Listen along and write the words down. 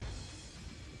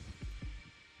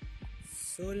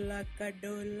16 का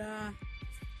डोला,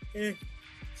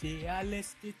 46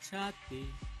 की छाती,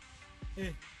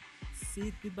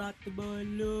 सीधी बात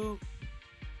बोलो,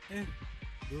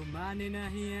 घुमाने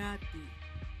नहीं आती।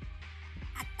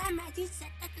 आता माझी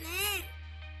सटक रे।